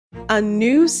A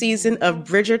new season of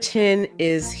Bridgerton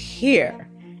is here.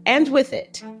 And with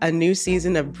it, a new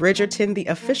season of Bridgerton, the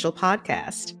official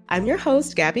podcast. I'm your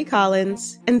host, Gabby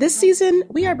Collins, and this season,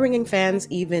 we are bringing fans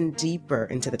even deeper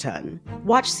into the ton.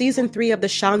 Watch season 3 of the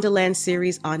Shondaland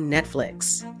series on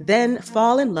Netflix. Then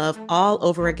fall in love all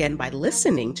over again by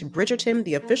listening to Bridgerton,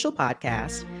 the official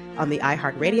podcast, on the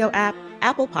iHeartRadio app,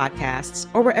 Apple Podcasts,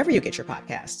 or wherever you get your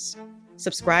podcasts.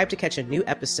 Subscribe to catch a new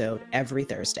episode every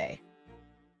Thursday.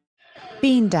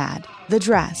 Bean Dad, The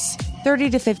Dress, 30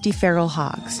 to 50 Feral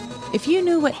Hogs. If you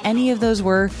knew what any of those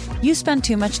were, you spend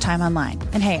too much time online.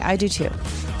 And hey, I do too.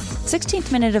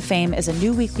 16th Minute of Fame is a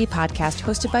new weekly podcast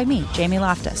hosted by me, Jamie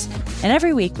Loftus. And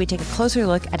every week we take a closer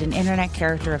look at an internet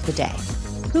character of the day.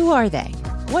 Who are they?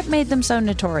 What made them so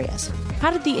notorious?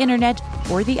 How did the internet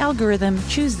or the algorithm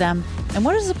choose them? And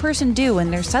what does a person do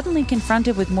when they're suddenly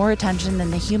confronted with more attention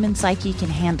than the human psyche can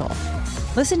handle?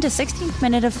 Listen to 16th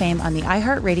Minute of Fame on the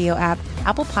iHeartRadio app,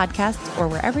 Apple Podcasts, or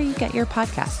wherever you get your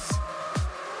podcasts.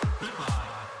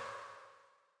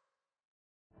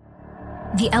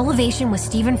 The Elevation with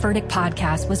Stephen Furtick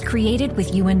podcast was created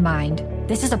with you in mind.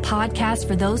 This is a podcast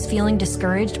for those feeling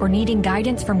discouraged or needing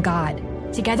guidance from God.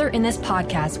 Together in this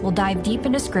podcast, we'll dive deep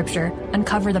into Scripture,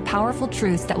 uncover the powerful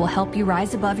truths that will help you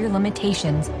rise above your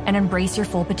limitations and embrace your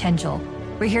full potential.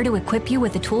 We're here to equip you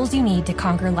with the tools you need to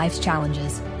conquer life's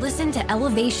challenges. Listen to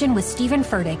Elevation with Stephen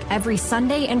Furtick every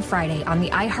Sunday and Friday on the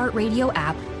iHeartRadio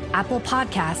app, Apple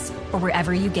Podcasts, or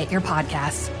wherever you get your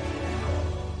podcasts.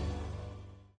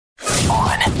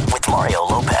 On with Mario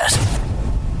Lopez.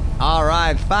 All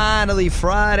right, finally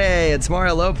Friday. It's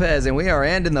Mario Lopez, and we are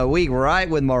ending the week right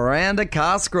with Miranda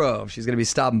Cosgrove. She's going to be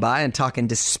stopping by and talking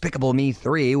Despicable Me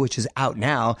 3, which is out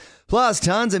now. Plus,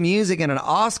 tons of music and an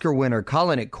Oscar winner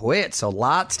calling it quits. So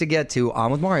lots to get to.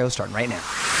 On with Mario, starting right now.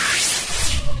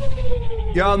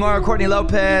 You're on Mario. Courtney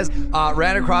Lopez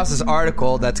ran across this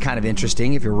article that's kind of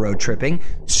interesting if you're road tripping.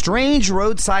 Strange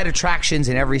roadside attractions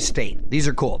in every state. These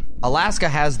are cool. Alaska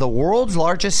has the world's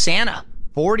largest Santa,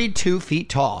 42 feet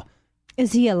tall.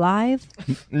 Is he alive?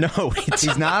 No,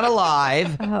 he's not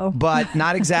alive, but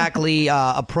not exactly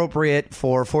appropriate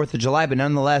for 4th of July, but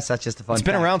nonetheless, that's just a fun fact.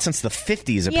 It's been around since the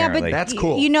 50s, apparently. Yeah, but that's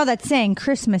cool. You know that saying,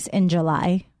 Christmas in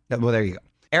July. Well, there you go.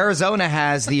 Arizona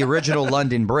has the original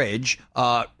London Bridge,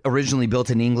 originally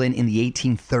built in England in the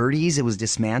 1830s. It was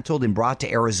dismantled and brought to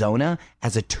Arizona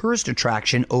as a tourist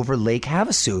attraction over Lake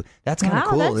Havasu. That's kind of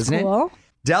cool, isn't it?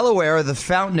 Delaware, the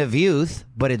Fountain of Youth,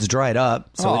 but it's dried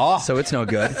up, so it's no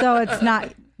good. So it's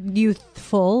not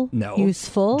youthful? No.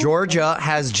 Useful? Georgia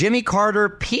has Jimmy Carter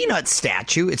Peanut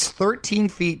statue. It's 13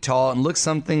 feet tall and looks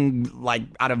something like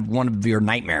out of one of your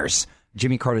nightmares.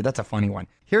 Jimmy Carter, that's a funny one.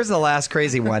 Here's the last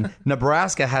crazy one.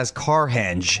 Nebraska has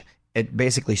Carhenge. It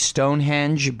basically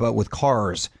Stonehenge, but with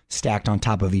cars stacked on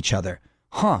top of each other.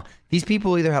 These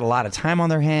people either had a lot of time on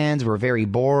their hands, were very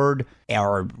bored,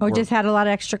 or just had a lot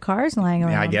of extra cars lying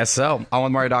around. Yeah, I guess so.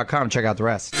 OnWithMario.com. Check out the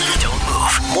rest. Don't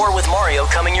move. More with Mario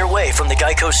coming your way from the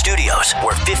Geico Studios,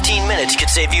 where 15 minutes could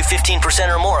save you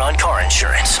 15% or more on car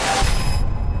insurance.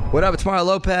 What up? It's Mario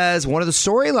Lopez. One of the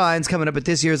storylines coming up at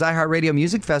this year's iHeartRadio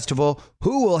Music Festival.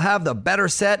 Who will have the better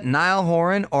set, Niall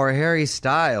Horan or Harry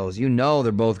Styles? You know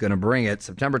they're both going to bring it.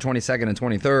 September 22nd and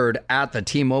 23rd at the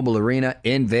T-Mobile Arena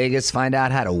in Vegas. Find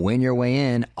out how to win your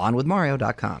way in.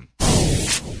 OnWithMario.com.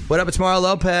 What up? It's Mario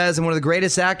Lopez, and one of the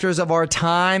greatest actors of our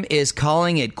time is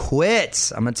calling it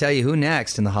quits. I'm going to tell you who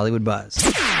next in the Hollywood Buzz.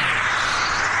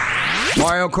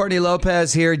 Mario, Courtney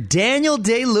Lopez here. Daniel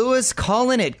Day-Lewis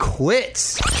calling it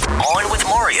quits. On with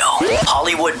Mario,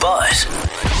 Hollywood Buzz.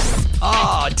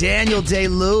 Daniel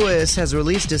Day-Lewis has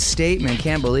released a statement,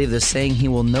 can't believe this, saying he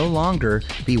will no longer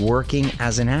be working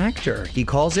as an actor. He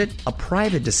calls it a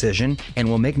private decision and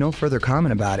will make no further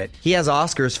comment about it. He has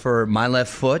Oscars for My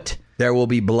Left Foot, There Will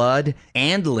Be Blood,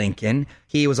 and Lincoln.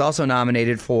 He was also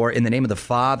nominated for In the Name of the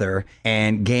Father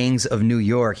and Gangs of New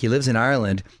York. He lives in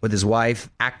Ireland with his wife,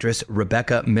 actress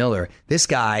Rebecca Miller. This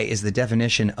guy is the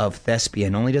definition of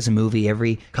thespian. Only does a movie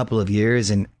every couple of years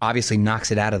and obviously knocks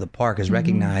it out of the park, is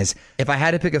recognized. If I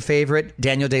had to pick a favorite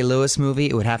Daniel Day-Lewis movie,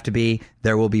 it would have to be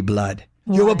There Will Be Blood.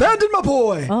 Why? You abandoned my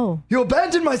boy. Oh. You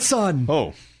abandoned my son.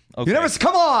 Oh. Okay. You never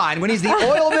come on when he's the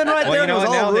oilman right well, there. You know,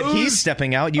 now that he's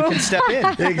stepping out, you can step in.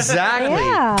 Exactly.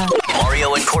 Yeah.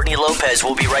 Mario and Courtney Lopez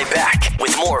will be right back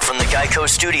with more from the Geico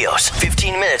Studios.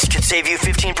 15 minutes could save you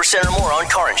 15% or more on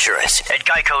car insurance at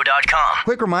geico.com.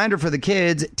 Quick reminder for the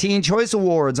kids, Teen Choice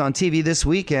Awards on TV this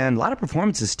weekend. A lot of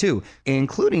performances, too,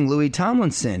 including Louis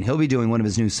Tomlinson. He'll be doing one of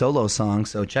his new solo songs,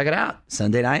 so check it out.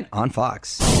 Sunday night on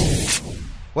Fox.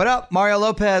 What up? Mario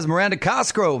Lopez, Miranda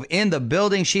Cosgrove in the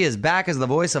building. She is back as the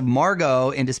voice of Margot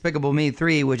in Despicable Me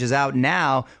 3, which is out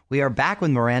now. We are back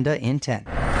with Miranda in 10.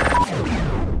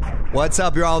 What's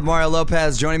up? You're all with Mario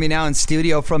Lopez. Joining me now in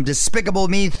studio from Despicable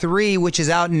Me 3, which is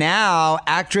out now,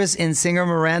 actress and singer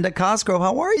Miranda Cosgrove.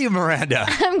 How are you, Miranda?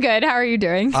 I'm good. How are you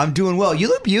doing? I'm doing well. You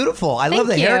look beautiful. I love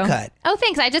the haircut. Oh,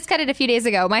 thanks. I just cut it a few days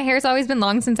ago. My hair's always been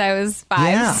long since I was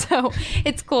 5, so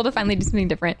it's cool to finally do something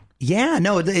different. Yeah,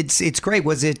 no, it's great.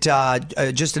 Was it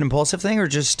just an impulsive thing or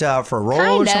just for a role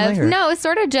kind or something? of. No, it's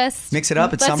sort of just mix it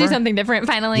up. It's let's summer. do something different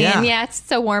finally. Yeah. And yeah, it's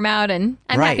so warm out and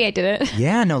I'm happy I did it.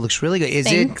 Yeah, no, it looks really good.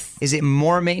 Is it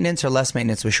more maintenance or less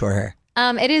maintenance with short hair?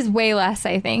 It is way less,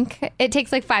 I think. It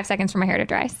takes like 5 seconds for my hair to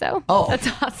dry, so that's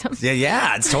awesome.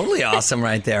 Yeah, it's totally awesome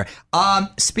right there.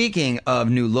 Speaking of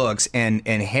new looks and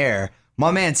hair, my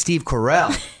man Steve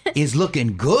Carell is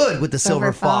looking good with the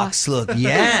Silver Fox look.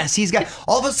 Yes, he's got,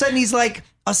 all of a sudden he's like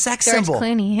a sex George symbol.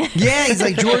 Clooney. Yeah, he's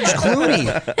like George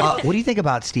Clooney. What do you think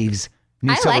about Steve's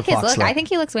new Silver like his Fox look. I think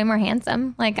he looks way more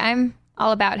handsome. Like, I'm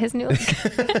all about his new look.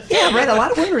 Yeah, right. A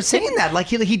lot of women are saying that. Like,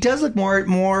 he does look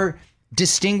more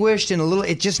distinguished and a little,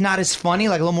 it's just not as funny,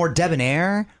 like a little more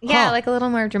debonair. Yeah, like a little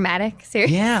more dramatic.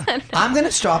 Seriously. Yeah. I'm going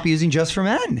to stop using Just for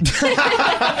Men.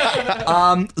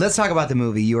 Let's talk about the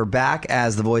movie. You are back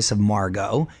as the voice of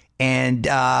Margot. And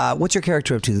what's your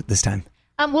character up to this time?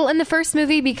 Well, in the first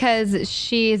movie, because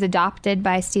she is adopted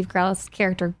by Steve Carell's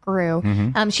character, Gru,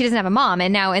 she doesn't have a mom.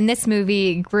 And now in this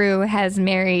movie, Gru has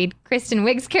married Kristen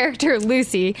Wiig's character,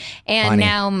 Lucy. And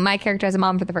now my character has a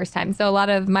mom for the first time. So a lot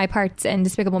of my parts in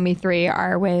Despicable Me 3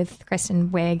 are with Kristen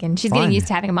Wiig. And she's getting used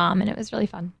to having a mom. And it was really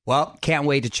fun. Well, can't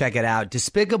wait to check it out.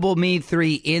 Despicable Me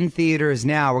 3 in theaters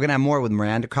now. We're going to have more with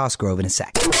Miranda Cosgrove in a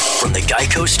sec. From the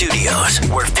Geico Studios,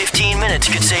 where 15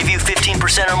 minutes could save you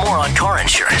 15% or more on car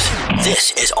insurance.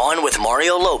 This is On with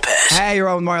Mario Lopez. Hey, you're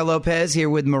on with Mario Lopez here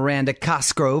with Miranda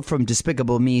Cosgrove from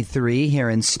Despicable Me 3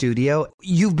 here in studio.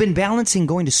 You've been balancing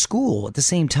going to school at the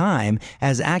same time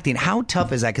as acting. How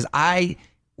tough is that? Because I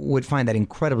would find that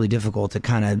incredibly difficult to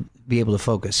kind of be able to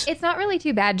focus. It's not really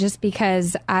too bad just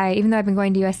because even though I've been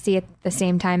going to USC at the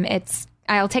same time,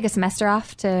 I'll take a semester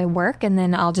off to work and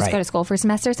then I'll just go to school for a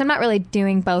semester. So I'm not really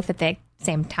doing both at the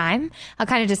same time. I'll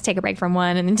kind of just take a break from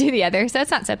one and then do the other. So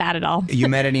it's not so bad at all. You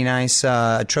met any nice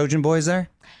Trojan boys there?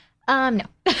 No. No?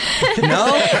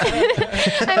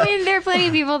 I mean, there are plenty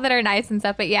of people that are nice and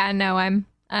stuff, but yeah, no, I'm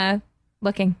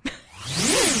looking.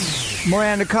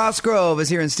 Miranda Cosgrove is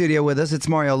here in studio with us. It's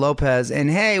Mario Lopez. And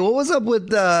hey, what was up with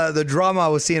the drama I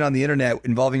was seeing on the internet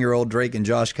involving your old Drake and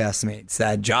Josh castmates?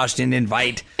 That Josh didn't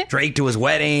invite Drake to his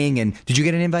wedding. And did you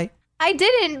get an invite? I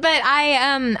didn't, but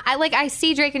I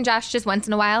see Drake and Josh just once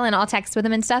in a while and I'll text with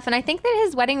him and stuff. And I think that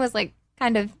his wedding was like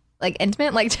kind of like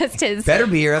intimate, like just his better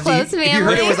be here. close family. If you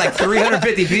heard it was like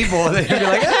 350 people, then you'd be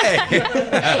like, hey.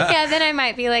 Yeah, then I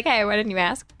might be like, hey, why didn't you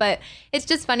ask? But it's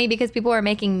just funny because people were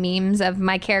making memes of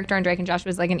my character on Drake and Josh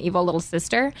was like an evil little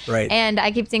sister. Right. And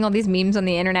I keep seeing all these memes on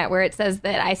the internet where it says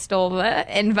that I stole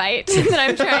the invite and that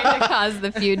I'm trying to cause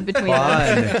the feud between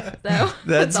them. So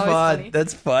that's fun. Funny.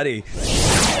 That's funny.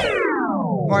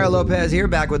 Mario Lopez here,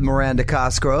 back with Miranda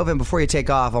Cosgrove. And before you take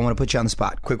off, I want to put you on the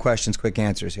spot. Quick questions, quick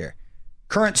answers here.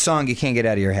 Current song you can't get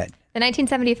out of your head. The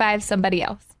 1975 Somebody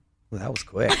Else. Well, that was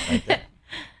quick. Right there.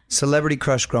 Celebrity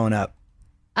crush growing up.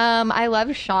 I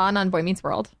love Sean on Boy Meets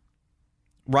World.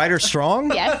 Ryder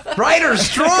Strong? Yes. Ryder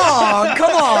Strong!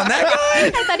 Come on, that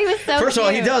guy! I thought he was so First of all,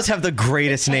 he cute. does have the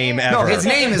greatest name ever. No, his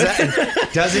name is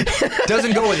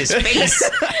doesn't go with his face,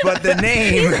 but the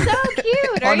name. He's so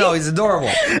cute. Oh no, he's adorable.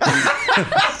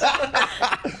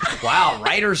 Wow,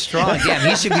 Ryder Strong. Damn,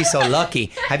 he should be so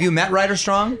lucky. Have you met Ryder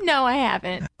Strong? No, I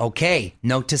haven't. Okay,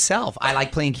 note to self. I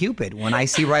like playing Cupid. When I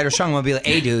see Ryder Strong, I'm gonna be like,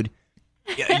 hey, dude.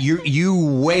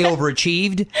 You way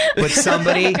overachieved, but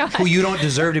somebody who you don't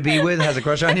deserve to be with has a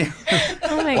crush on you.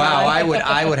 Oh my Wow, God.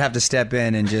 I would have to step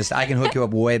in and I can hook you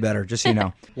up way better, just so you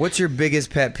know. What's your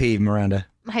biggest pet peeve, Miranda?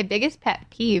 My biggest pet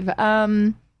peeve.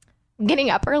 Getting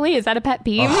up early, is that a pet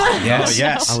peeve? Yes. Oh,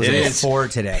 yes, I was it at is. 4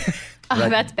 today. Oh,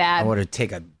 that's bad. I would have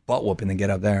take a butt whooping and get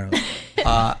up there.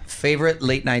 Favorite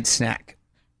late night snack?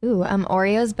 Ooh,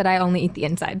 Oreos, but I only eat the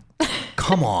inside.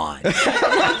 Come on.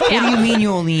 What do you mean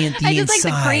you only eat the I just inside?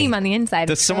 like the cream on the inside.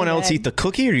 Does someone else eat the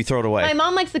cookie or do you throw it away? My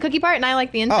mom likes the cookie part and I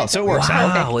like the inside. Oh, so it works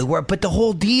out. Wow, it worked. But the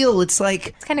whole deal, it's like...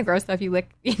 It's kind of gross though if you lick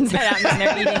the inside out and then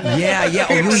they're eating. Yeah.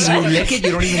 Oh, you lick it?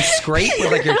 You don't even scrape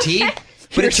with like your teeth?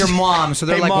 but it's your mom, so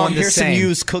they're Hey, like Mom, one the here's some same.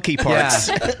 used cookie parts.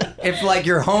 Yeah. If like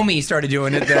your homie started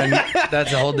doing it, then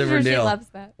that's a whole different She deal. loves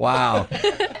that. Wow.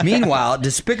 Meanwhile,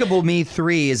 Despicable Me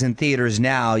 3 is in theaters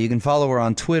now. You can follow her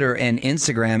on Twitter and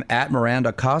Instagram at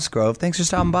Miranda Cosgrove. Thanks for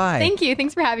stopping by. Thank you.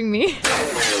 Thanks for having me.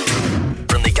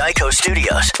 From the Geico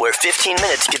Studios, where 15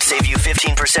 minutes could save you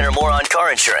 15% or more on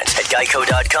car insurance at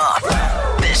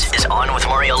geico.com. This is On with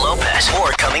Mario Lopez.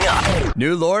 More coming up.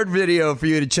 New Lorde video for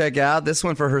you to check out. This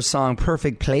one for her song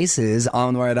Perfect Places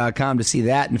on Mario.com to see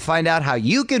that and find out how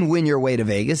you can win your way to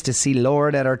Vegas to see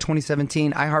Lorde at our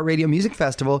 2017 iHeartRadio Music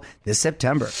Festival this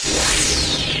September.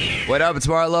 What up? It's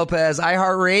Mario Lopez,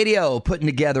 iHeartRadio, putting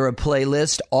together a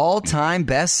playlist, all-time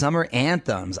best summer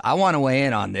anthems. I want to weigh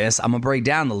in on this. I'm going to break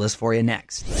down the list for you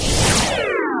next.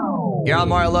 You're on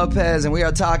Mario Lopez, and we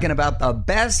are talking about the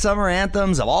best summer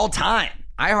anthems of all time.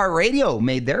 iHeartRadio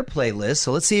made their playlist,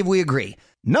 so let's see if we agree.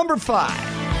 Number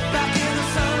 5.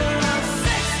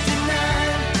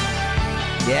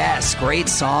 Yes, great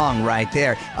song right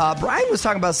there. Brian was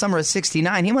talking about Summer of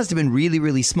 69. He must have been really,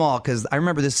 really small because I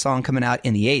remember this song coming out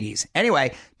in the 80s.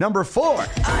 Anyway, number 4.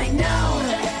 I know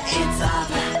it's up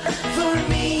for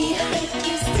me.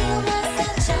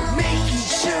 Making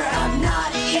sure I'm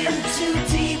not in too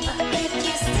deep.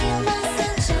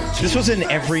 This was in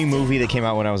every movie that came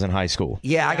out when I was in high school.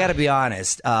 Yeah, I got to be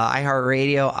honest.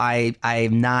 iHeartRadio,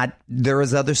 I'm not. There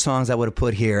was other songs I would have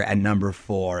put here at number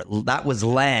 4. That was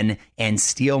Len and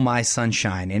Steal My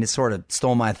Sunshine, and it sort of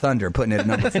stole my thunder putting it at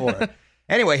number 4.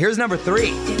 Anyway, here's number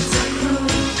 3.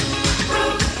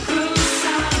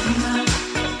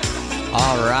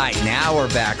 All right, now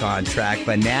we're back on track.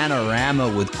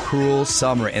 Bananarama with Cruel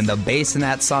Summer, and the bass in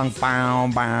that song, bow,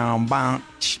 bow, bow,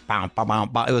 bow, bow, bow,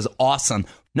 bow. It was awesome.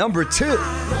 Number 2.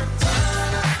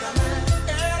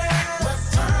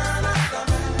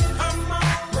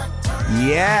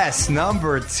 Yes,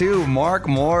 number 2, Mark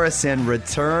Morrison,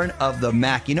 Return of the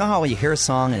Mac. You know how you hear a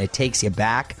song and it takes you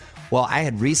back? Well, I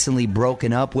had recently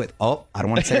broken up with, I don't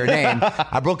want to say her name.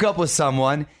 I broke up with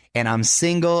someone, and I'm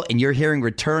single, and you're hearing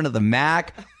Return of the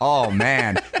Mac. Oh,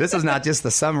 man, this is not just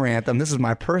the summer anthem. This is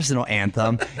my personal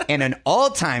anthem, and an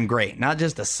all-time great, not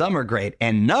just a summer great.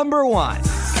 And number 1.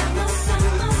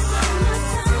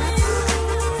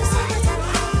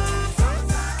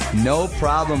 No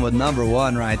problem with number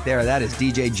 1 right there. That is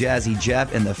DJ Jazzy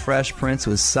Jeff and the Fresh Prince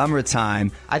with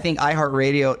Summertime. I think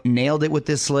iHeartRadio nailed it with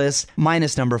this list,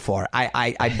 minus number 4.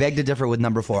 I beg to differ with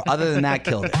number 4. Other than that,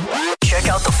 killed it. Check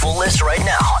out the full list right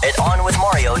now at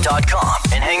onwithmario.com.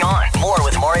 And hang on, more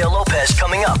with Mario Lopez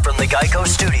coming up from the Geico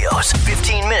Studios.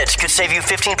 15 minutes could save you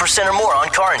 15% or more on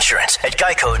car insurance at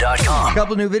geico.com. A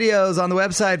couple new videos on the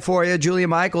website for you. Julia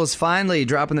Michaels finally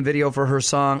dropping the video for her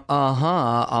song,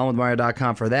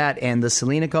 onwithmario.com for that, and the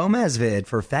Selena Gomez vid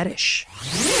for Fetish.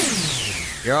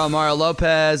 You're on Mario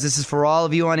Lopez. This is for all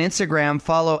of you on Instagram.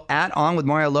 Follow at On With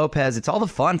Mario Lopez. It's all the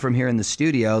fun from here in the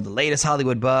studio. The latest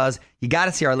Hollywood buzz. You got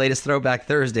to see our latest Throwback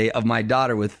Thursday of my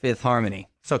daughter with Fifth Harmony.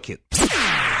 So cute.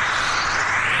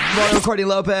 Mario Courtney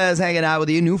Lopez hanging out with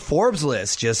you. New Forbes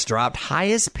list just dropped.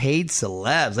 Highest paid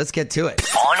celebs. Let's get to it.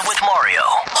 On with Mario.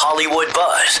 Hollywood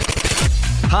Buzz.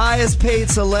 Highest paid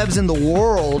celebs in the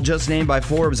world just named by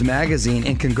Forbes magazine.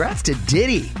 And congrats to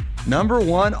Diddy. Number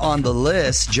 1 on the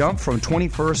list, jumped from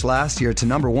 21st last year to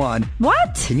number 1.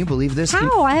 What? Can you believe this?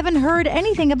 How? I haven't heard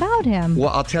anything about him. Well,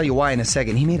 I'll tell you why in a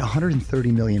second. He made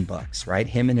 $130 million, right?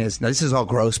 Him and his. Now, this is all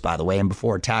gross, by the way, and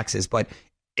before taxes, but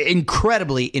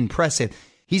incredibly impressive.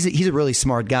 He's a really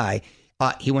smart guy.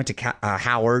 He went to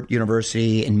Howard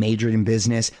University and majored in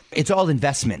business. It's all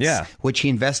investments, which he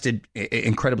invested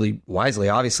incredibly wisely,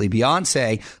 obviously.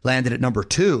 Beyonce landed at number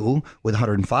 2 with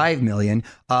 $105 million.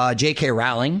 J.K.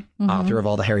 Rowling, author of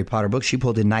all the Harry Potter books, she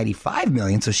pulled in $95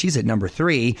 million, so she's at number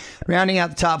 3. Rounding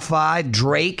out the top 5,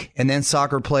 Drake, and then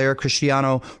soccer player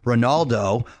Cristiano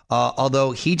Ronaldo, although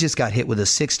he just got hit with a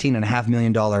 $16.5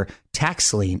 million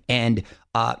tax lien. And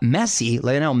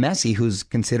Lionel Messi, who's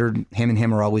considered,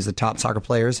 him are always the top soccer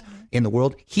players in the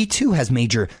world. He too has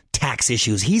major tax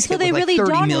issues. He's hit with like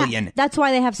 $30 million. That's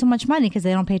why they have so much money, because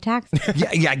they don't pay taxes.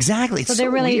 yeah, exactly. So they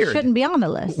really weird. shouldn't be on the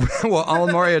list. Well,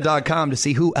 onmario.com to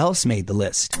see who else made the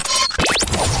list.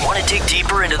 Want to dig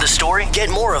deeper into the story? Get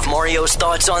more of Mario's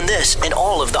thoughts on this and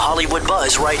all of the Hollywood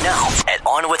buzz right now at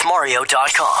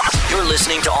onwithmario.com. You're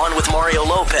listening to On with Mario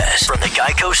Lopez from the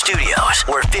Geico Studios,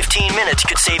 where 15 minutes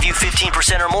could save you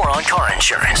 15% or more on car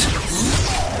insurance.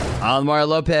 I'm Mario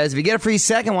Lopez. If you get a free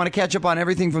second, want to catch up on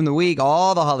everything from the week,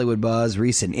 all the Hollywood buzz,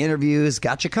 recent interviews,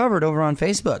 got you covered over on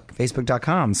Facebook,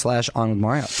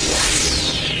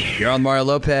 facebook.com/onwithmario. You're on Mario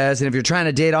Lopez, and if you're trying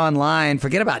to date online,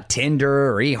 forget about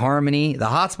Tinder or eHarmony. The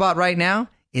hotspot right now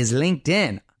is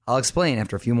LinkedIn. I'll explain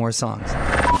after a few more songs.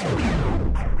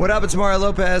 What up? It's Mario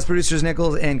Lopez, producers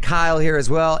Nichols and Kyle here as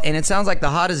well. And it sounds like the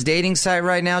hottest dating site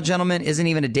right now, gentlemen, isn't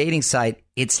even a dating site.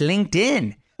 It's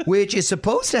LinkedIn, which is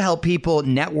supposed to help people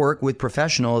network with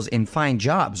professionals and find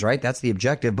jobs, right? That's the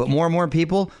objective. But more and more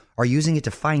people are using it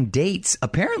to find dates.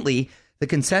 Apparently, the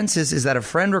consensus is that a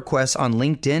friend request on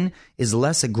LinkedIn is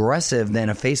less aggressive than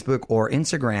a Facebook or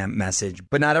Instagram message.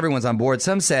 But not everyone's on board.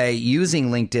 Some say using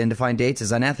LinkedIn to find dates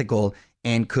is unethical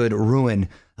and could ruin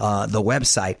the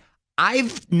website. I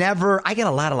get a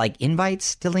lot of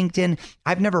invites to LinkedIn.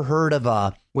 I've never heard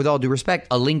of, with all due respect,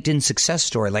 a LinkedIn success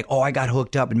story. Like, oh, I got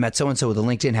hooked up and met so-and-so with a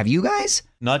LinkedIn. Have you guys?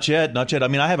 Not yet. I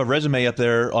mean, I have a resume up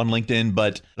there on LinkedIn,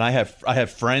 but I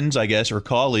have friends, I guess, or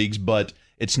colleagues, but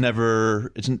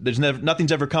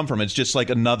nothing's ever come from it. It's just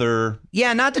like another.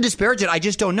 Yeah, not to disparage it. I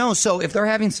just don't know. So if they're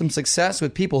having some success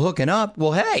with people hooking up,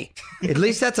 well, hey, at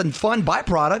least that's a fun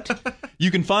byproduct. You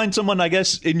can find someone, I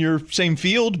guess, in your same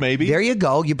field, maybe. There you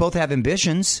go. You both have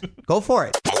ambitions. Go for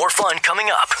it. More fun coming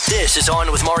up. This is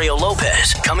On with Mario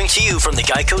Lopez, coming to you from the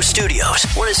Geico Studios.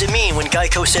 What does it mean when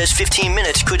Geico says 15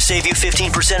 minutes could save you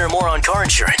 15% or more on car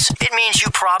insurance? It means you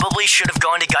probably should have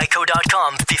gone to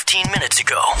geico.com 15 minutes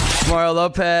ago. Mario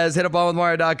Lopez, hit up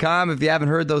onwithmario.com. If you haven't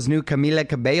heard those new Camila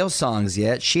Cabello songs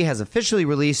yet, she has officially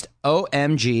released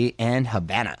OMG and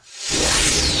Havana.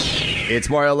 It's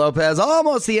Mario Lopez,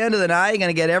 almost the end of the night. Going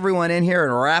to get everyone in here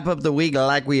and wrap up the week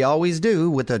like we always do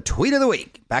with the tweet of the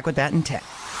week. Back with that in 10.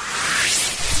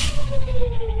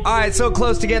 All right, so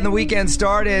close to getting the weekend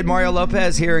started. Mario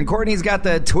Lopez here, and Courtney's got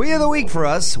the tweet of the week for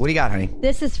us. What do you got, honey?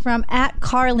 This is from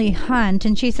 @Carly Hunt,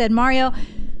 and she said, Mario,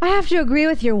 I have to agree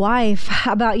with your wife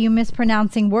about you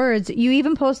mispronouncing words. You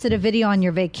even posted a video on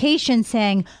your vacation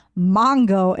saying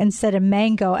Mongo instead of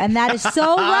mango. And that is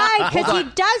so right, because he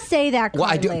does say that, Carly. Well,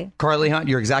 I do. Carly Hunt,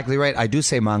 you're exactly right. I do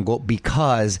say mango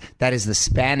because that is the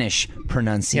Spanish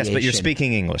pronunciation. Yes, but you're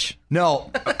speaking English.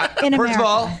 No.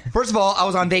 First of all, I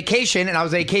was on vacation, and I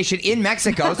was on vacation in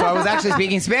Mexico, so I was actually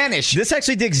speaking Spanish. This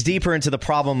actually digs deeper into the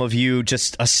problem of you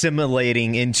just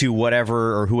assimilating into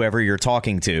whatever or whoever you're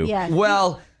talking to. Yeah.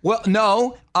 Well,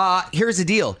 no. Here's the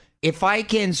deal. If I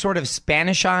can sort of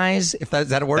Spanishize, is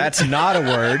that a word? That's not a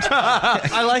word.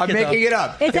 I like I'm making it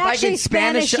up. It's actually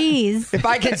Spanishese. If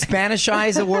I can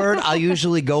Spanishize a word, I'll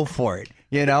usually go for it.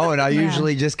 And I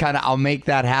usually just I'll make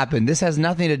that happen. This has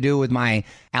nothing to do with my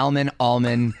almond,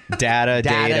 data,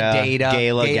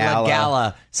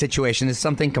 gala situation. This is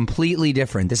something completely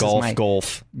different. This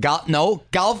golf.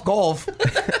 Golf.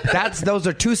 Those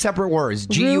are two separate words.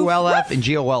 GULF and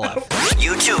GOLF.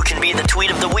 You too can be the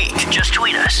tweet of the week. Just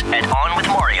tweet us at On With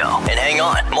Mario. And hang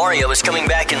on, Mario is coming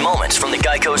back in moments from the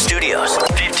Geico Studios.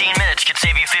 15 minutes could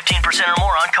save you 15% or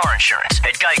more on car insurance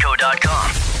at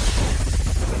geico.com.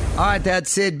 All right,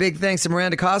 that's it. Big thanks to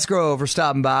Miranda Cosgrove for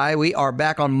stopping by. We are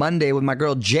back on Monday with my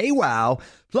girl JWoww,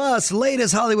 plus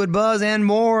latest Hollywood buzz and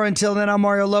more. Until then, I'm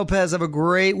Mario Lopez. Have a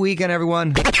great weekend,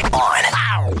 everyone.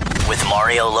 On with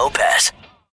Mario Lopez.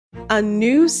 A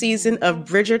new season of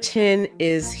Bridgerton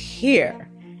is here.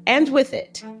 And with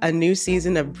it, a new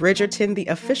season of Bridgerton, the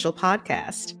official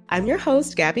podcast. I'm your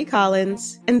host, Gabby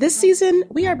Collins, and this season,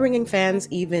 we are bringing fans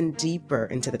even deeper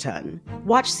into the ton.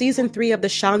 Watch season 3 of the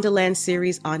Shondaland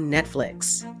series on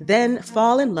Netflix. Then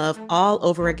fall in love all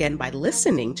over again by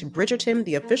listening to Bridgerton,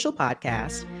 the official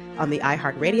podcast, on the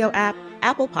iHeartRadio app,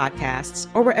 Apple Podcasts,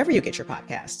 or wherever you get your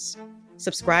podcasts.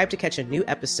 Subscribe to catch a new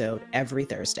episode every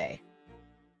Thursday.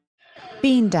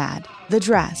 Bean Dad, The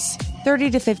Dress, 30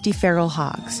 to 50 Feral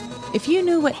Hogs. If you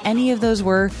knew what any of those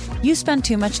were, you spend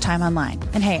too much time online.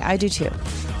 And hey, I do too.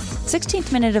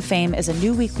 16th Minute of Fame is a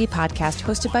new weekly podcast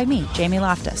hosted by me, Jamie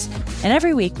Loftus. And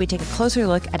every week we take a closer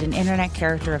look at an internet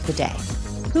character of the day.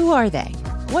 Who are they?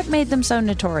 What made them so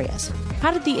notorious?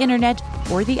 How did the internet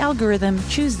or the algorithm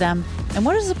choose them? And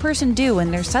what does a person do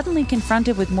when they're suddenly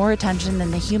confronted with more attention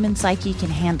than the human psyche can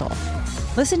handle?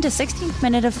 Listen to 16th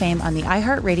Minute of Fame on the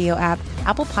iHeartRadio app,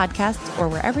 Apple Podcasts, or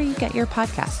wherever you get your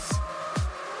podcasts.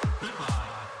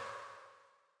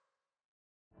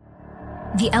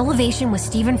 The Elevation with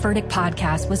Stephen Furtick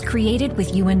podcast was created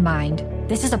with you in mind.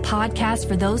 This is a podcast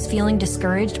for those feeling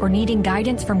discouraged or needing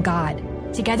guidance from God.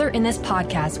 Together in this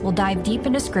podcast, we'll dive deep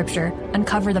into Scripture,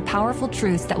 uncover the powerful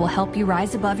truths that will help you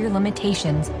rise above your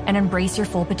limitations and embrace your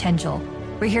full potential.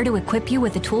 We're here to equip you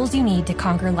with the tools you need to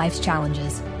conquer life's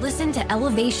challenges. Listen to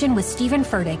Elevation with Stephen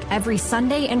Furtick every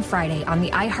Sunday and Friday on the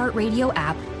iHeartRadio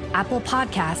app, Apple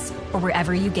Podcasts, or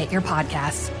wherever you get your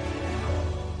podcasts.